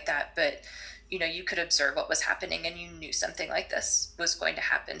anything like that, but you could observe what was happening and you knew something like this was going to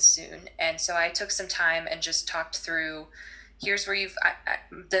happen soon. And so I took some time and just talked through, here's where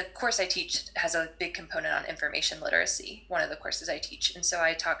the course I teach has a big component on information literacy, one of the courses I teach. And so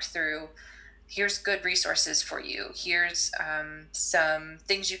I talked through, here's good resources for you. Here's some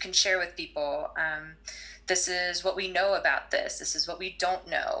things you can share with people. This is what we know about this. This is what we don't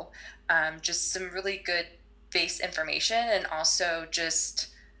know. Just some really good base information, and also just,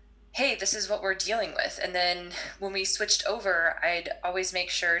 hey, this is what we're dealing with. And then when we switched over, I'd always make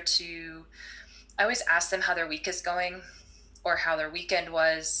sure I always ask them how their week is going or how their weekend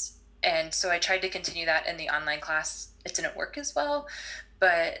was. And so I tried to continue that in the online class. It didn't work as well,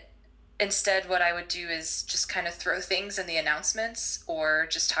 but instead, what I would do is just kind of throw things in the announcements or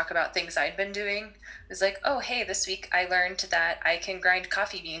just talk about things I'd been doing. It was like, oh, hey, this week I learned that I can grind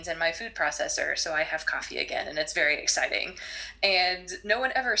coffee beans in my food processor, so I have coffee again, and it's very exciting. And no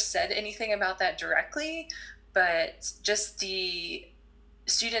one ever said anything about that directly, but just the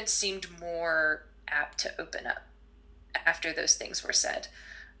students seemed more apt to open up after those things were said.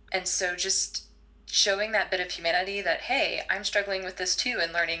 And so just showing that bit of humanity that, hey, I'm struggling with this too,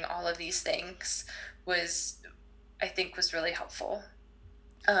 and learning all of these things I think was really helpful.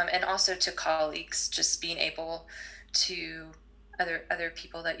 And also to colleagues, just being able to other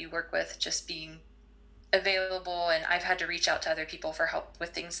people that you work with, just being available, and I've had to reach out to other people for help with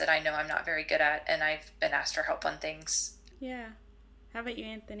things that I know I'm not very good at, and I've been asked for help on things. Yeah. How about you,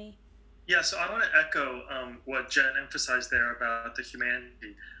 Anthony? Yeah, so I want to echo what Jen emphasized there about the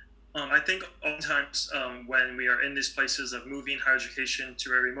humanity. I think oftentimes when we are in these places of moving higher education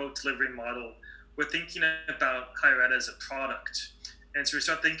to a remote delivery model, we're thinking about higher ed as a product. And so we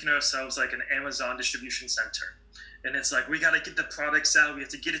start thinking of ourselves like an Amazon distribution center. And it's like, we got to get the products out. We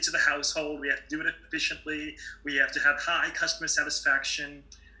have to get it to the household. We have to do it efficiently. We have to have high customer satisfaction.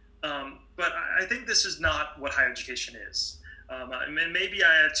 But I think this is not what higher education is. And maybe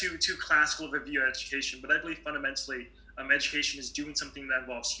I have too classical of a view of education, but I believe fundamentally education is doing something that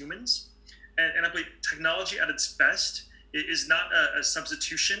involves humans. And I believe technology at its best is not a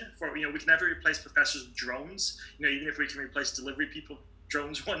substitution for, we can never replace professors with drones, even if we can replace delivery people with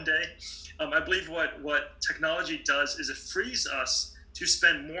drones one day. I believe what technology does is it frees us to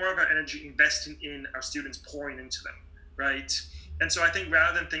spend more of our energy investing in our students, pouring into them, right? And so I think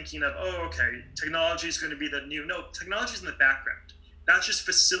rather than thinking of, technology is going to be the new, no, technology is in the background. That's just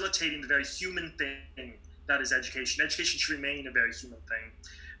facilitating the very human thing that is education. Education should remain a very human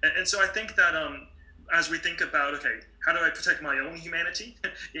thing. And so I think that as we think about, how do I protect my own humanity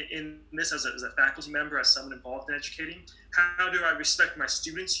in this as a faculty member, as someone involved in educating? How do I respect my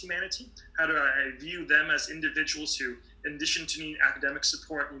students' humanity? How do I view them as individuals who, in addition to needing academic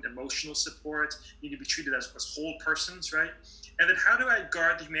support, need emotional support, need to be treated as whole persons, right? And then how do I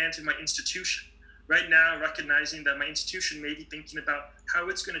guard the humanity of my institution? Right now, recognizing that my institution may be thinking about how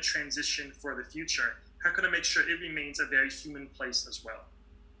it's going to transition for the future. How can I make sure it remains a very human place as well?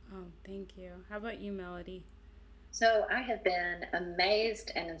 Oh, thank you. How about you, Melody? So I have been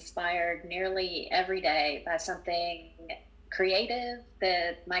amazed and inspired nearly every day by something creative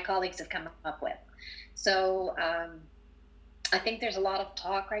that my colleagues have come up with. So I think there's a lot of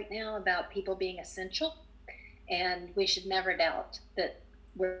talk right now about people being essential, and we should never doubt that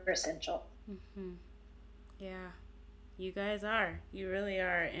we're essential. Mm-hmm. Yeah, you guys are. You really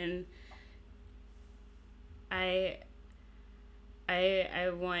are. And I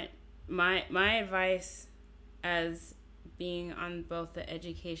want my advice as being on both the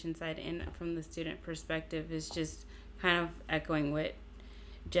education side and from the student perspective is just kind of echoing what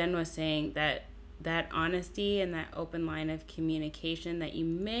Jen was saying, that honesty and that open line of communication that you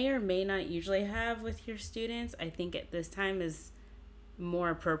may or may not usually have with your students, I think at this time is more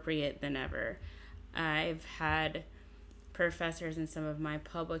appropriate than ever. I've had professors in some of my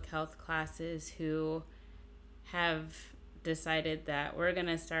public health classes who have decided that we're going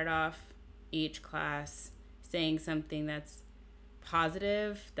to start off each class saying something that's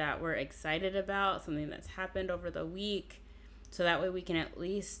positive, that we're excited about, something that's happened over the week, so that way we can at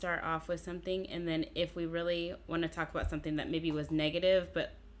least start off with something. And then if we really want to talk about something that maybe was negative,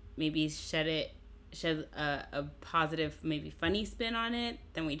 but maybe shed a positive, maybe funny spin on it,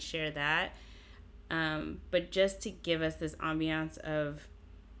 then we'd share that. But just to give us this ambiance of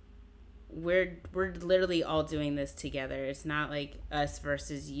we're literally all doing this together. It's not like us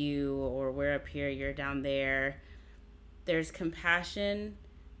versus you, or we're up here, you're down there. There's compassion,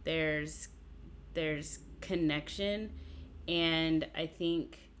 there's connection, and I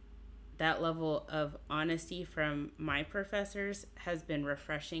think that level of honesty from my professors has been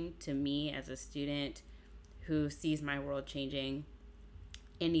refreshing to me as a student who sees my world changing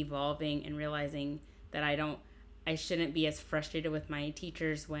and evolving, and realizing that I shouldn't be as frustrated with my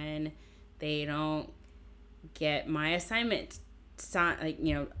teachers when they don't get my assignment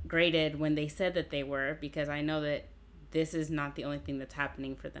graded when they said that they were, because I know that this is not the only thing that's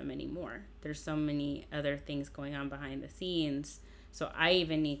happening for them anymore. There's so many other things going on behind the scenes. So I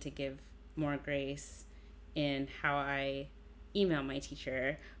even need to give more grace in how I email my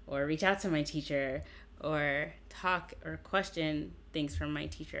teacher or reach out to my teacher or talk or question things from my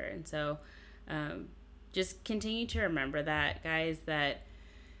teacher. And so just continue to remember that, guys, that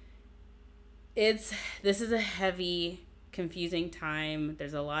this is a heavy, confusing time.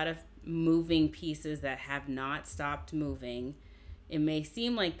 There's a lot of moving pieces that have not stopped moving. It may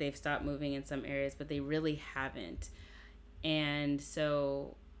seem like they've stopped moving in some areas, but they really haven't. And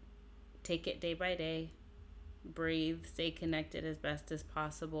so take it day by day, breathe, stay connected as best as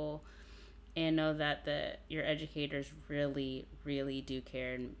possible, and know that your educators really, really do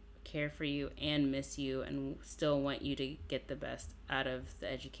care for you and miss you and still want you to get the best out of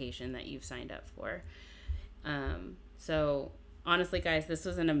the education that you've signed up for. So honestly, guys, this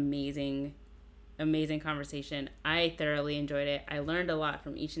was an amazing conversation. I thoroughly enjoyed it. I learned a lot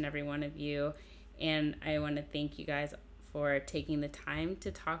from each and every one of you, and I want to thank you guys for taking the time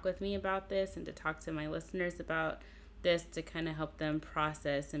to talk with me about this and to talk to my listeners about this to kind of help them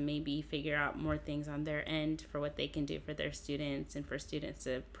process and maybe figure out more things on their end for what they can do for their students and for students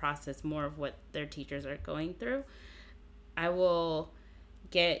to process more of what their teachers are going through. I will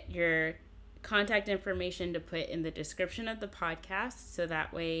get your contact information to put in the description of the podcast, so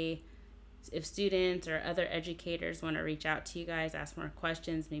that way if students or other educators want to reach out to you guys, ask more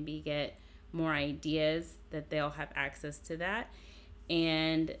questions, maybe get more ideas, that they'll have access to that.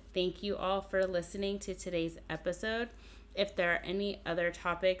 And thank you all for listening to today's episode. If there are any other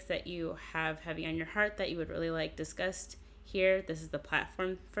topics that you have heavy on your heart that you would really like discussed here, this is the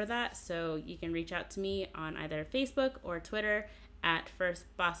platform for that. So you can reach out to me on either Facebook or Twitter at First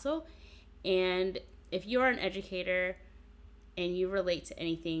Paso. And if you are an educator and you relate to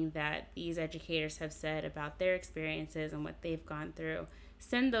anything that these educators have said about their experiences and what they've gone through,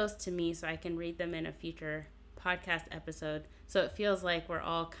 send those to me so I can read them in a future podcast episode. So it feels like we're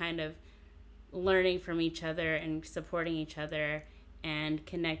all kind of learning from each other and supporting each other and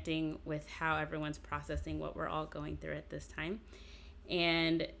connecting with how everyone's processing what we're all going through at this time.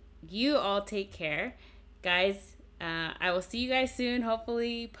 And you all take care. Guys, I will see you guys soon,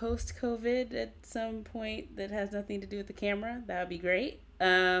 hopefully post-COVID at some point that has nothing to do with the camera. That would be great.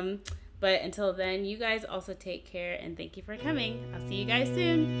 But until then, you guys also take care, and thank you for coming. I'll see you guys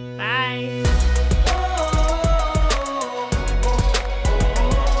soon. Bye.